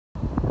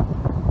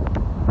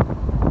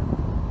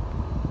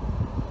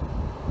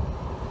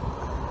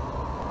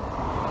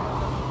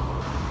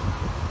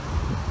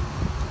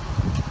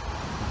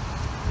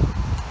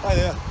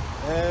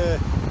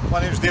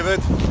name's David.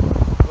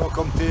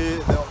 Welcome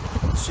to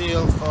the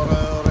sale for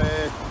our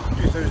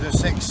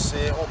 2006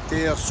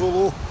 OPTARE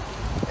Solo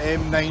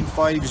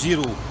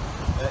M950.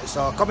 It's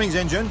a Cummings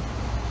engine,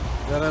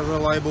 very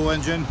reliable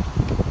engine,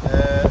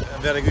 a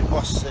very good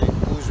bus. It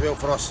goes well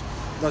for us.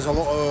 Does a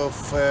lot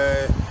of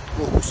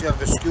local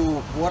service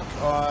school work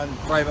and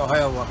private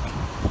hire work.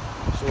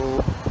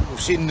 So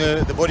we've seen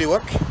the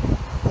bodywork.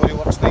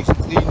 Bodywork's nice and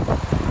clean.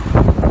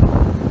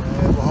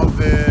 We'll have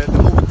the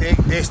low-tech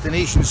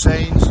destination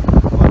signs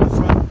on the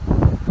front,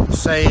 the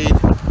side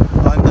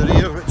and the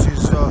rear, which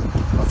is a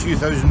few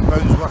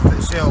 £1000s worth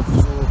itself,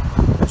 so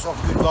it's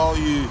of good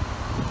value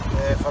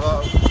for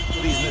that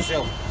reason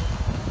itself.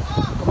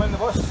 Come in the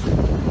bus,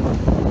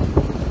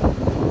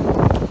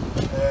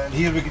 and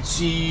here we can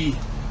see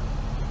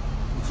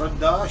the front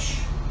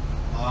dash,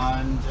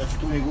 and if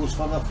Tony goes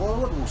further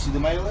forward we'll see the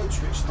mileage,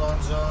 which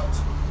stands at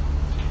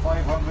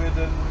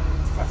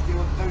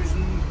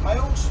 550,000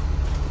 miles.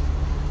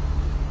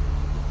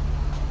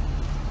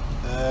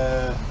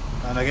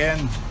 And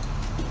again,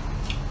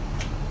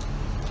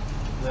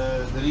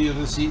 the rear of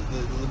the seat,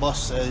 the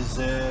bus is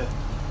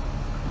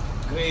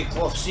grey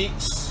cloth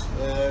seats,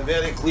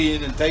 very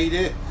clean and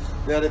tidy,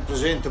 very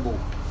presentable.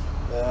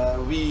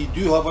 We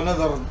do have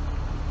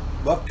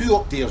two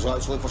OPTAREs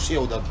actually for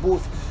sale. They're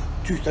both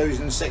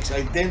 2006,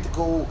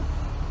 identical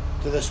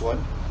to this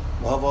one.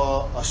 We have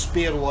a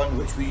spare one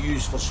which we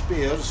use for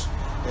spares,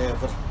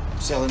 for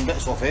selling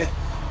bits off it,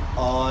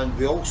 and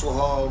we also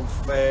have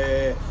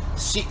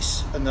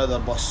seats in the other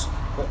bus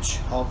which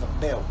have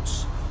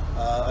belts,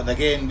 and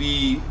again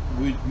we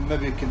would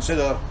maybe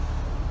consider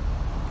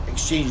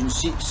exchanging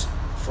seats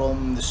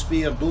from the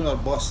spare donor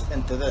bus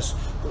into this,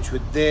 which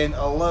would then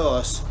allow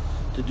us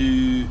to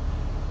do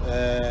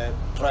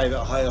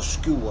private hire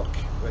school work,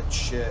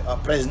 which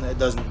at present it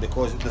doesn't,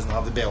 because it doesn't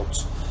have the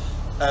belts.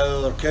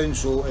 Our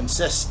council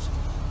insist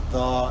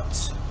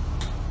that,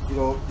 you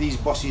know, these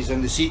buses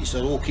and the seats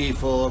are okay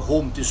for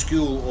home to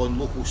school on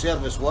local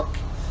service work,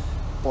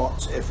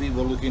 but if we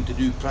were looking to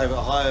do private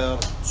hire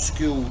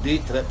school day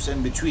trips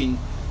in between,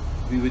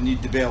 we would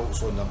need the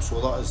belts on them.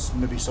 So that is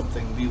maybe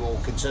something we will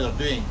consider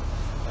doing.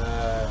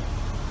 That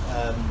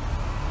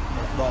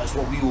is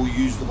what we will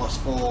use the bus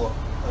for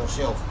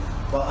ourselves.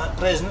 But at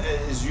present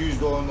it is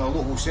used on a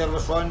local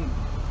service run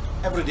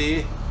every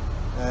day,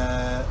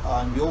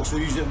 and we also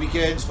use it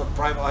weekends for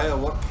private hire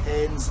work,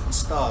 hens and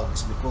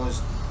stags,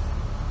 because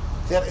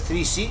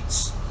 33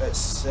 seats,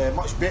 it's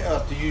much better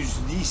to use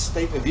these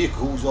type of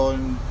vehicles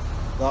on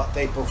that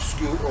type of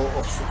school,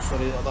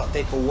 that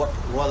type of work,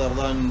 rather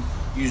than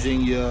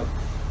using your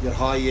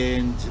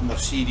high-end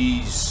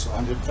Mercedes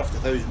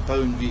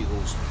 £150,000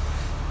 vehicles.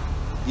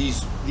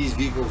 These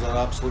vehicles are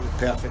absolutely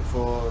perfect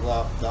for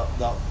that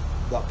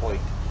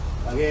point.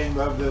 Again, we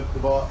have the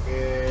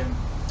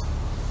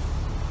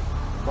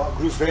back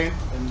roof vent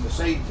and the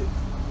side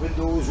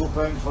windows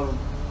open for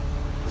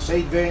the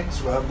side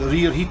vents. We have the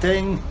rear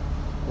heating,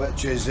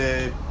 which is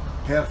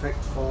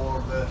perfect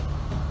for the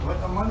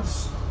winter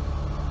months.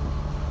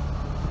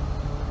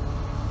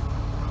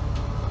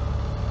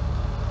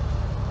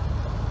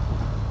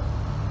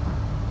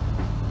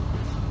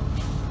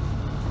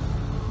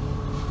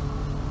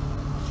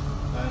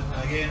 And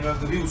again, we have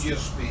the wheelchair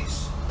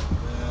space.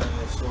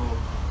 So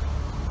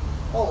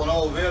all in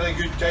all, very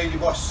good tidy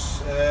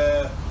bus.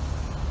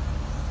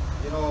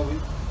 You know,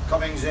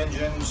 Cummings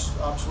engines,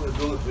 absolutely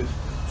bulletproof.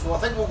 So I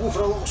think we'll go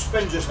for a little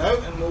spin just now,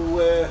 and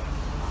we'll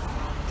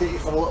take you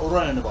for a little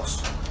run in the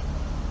bus.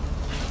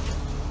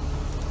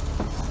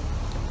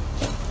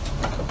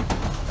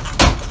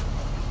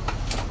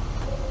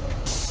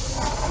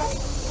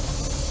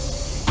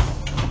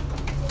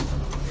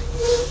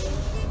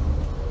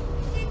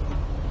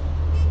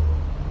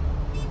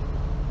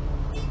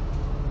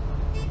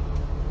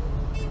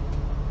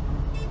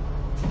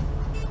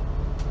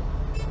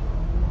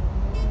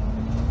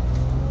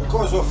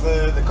 Because of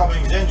the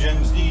Cummings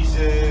engines, these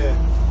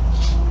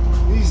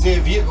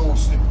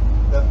vehicles,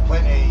 they're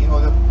plenty, you know,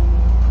 they're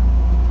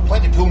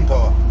plenty pulling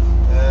power.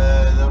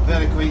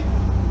 They're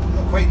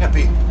quite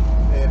nippy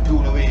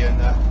pulling away, and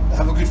they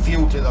have a good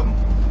feel to them.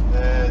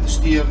 The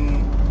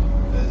steering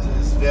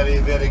is very,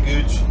 very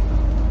good,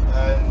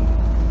 and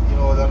you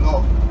know, they're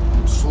not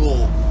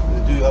slow.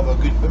 They do have a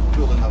good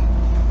pull in them.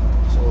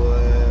 So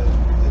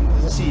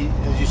as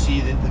you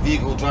see, the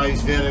vehicle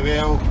drives very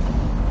well.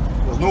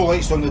 There's no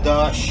lights on the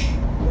dash.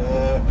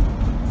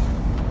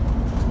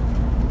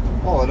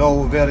 All in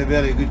all, very,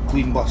 very good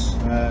clean bus,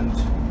 and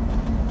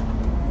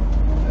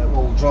it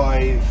will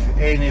drive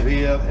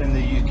anywhere in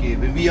the UK.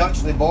 When we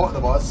actually bought the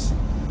bus,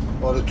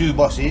 or the two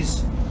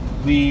buses,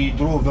 we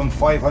drove them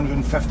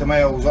 550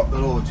 miles up the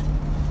road.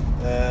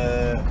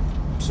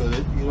 So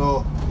that, you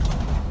know,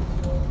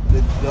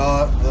 they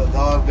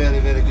are very,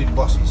 very good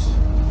buses.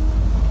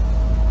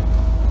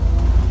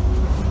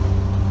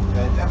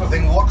 And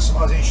everything works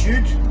as it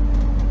should.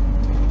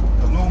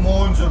 No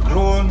moans or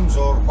groans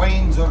or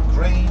whines or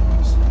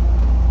grinds.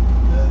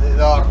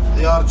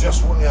 They are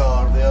just what they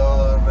are. They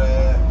are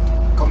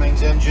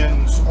Cummings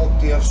engines,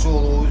 OPTARE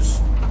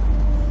Solos,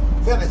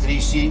 33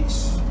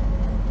 seats,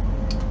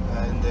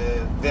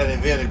 very,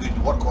 very good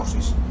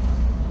workhorses,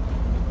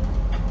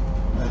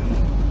 and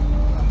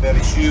I'm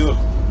very sure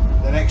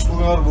the next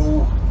owner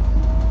will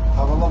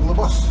have a lovely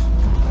bus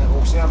and it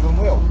will serve them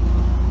well.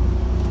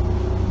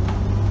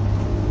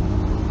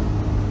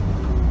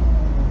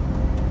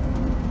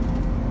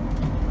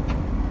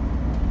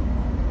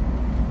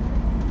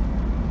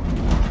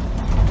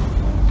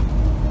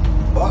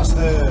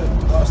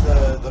 That's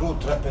the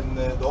road trip in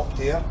the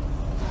OPTARE.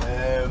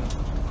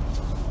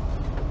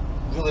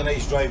 Really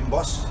nice driving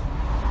bus.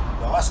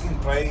 The asking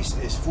price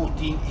is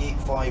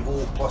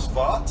 14,850 plus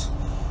VAT.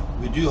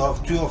 We do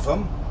have two of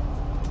them,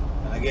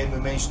 and again we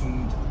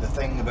mentioned the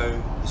thing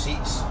about the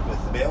seats with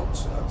the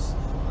belts. That's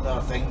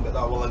another thing, but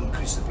that will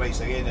increase the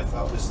price again if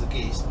that was the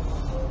case.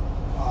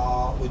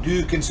 We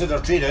do consider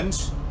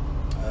trade-ins,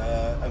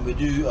 and we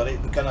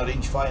can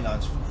arrange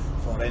finance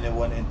for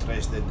anyone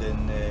interested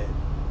in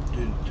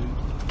doing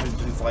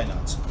through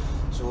finance.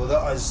 So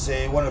that is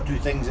one or two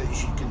things that you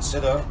should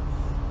consider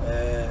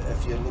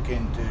if you're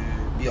looking to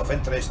be of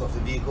interest of the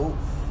vehicle,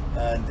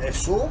 and if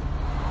so,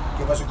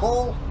 give us a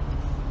call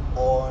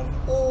on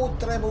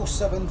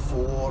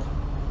 07774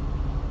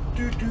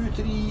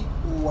 223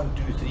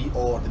 0123,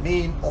 or the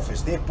main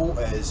office depot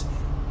is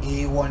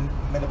A1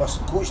 Minibus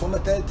and Coach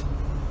Limited,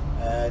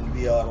 and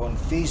we are on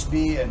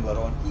Facebook and we're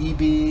on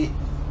eBay,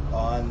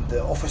 and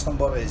the office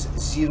number is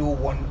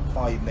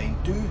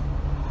 01592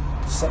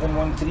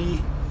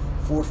 713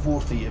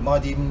 443. My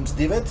name's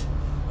David,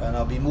 and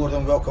I'll be more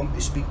than welcome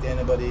to speak to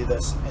anybody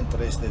that's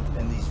interested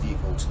in these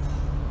vehicles,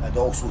 and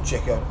also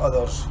check out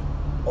others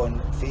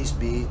on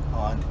Facebook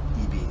and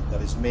eBay.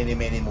 There is many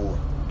more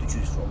to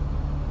choose from.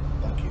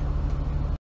 Thank you.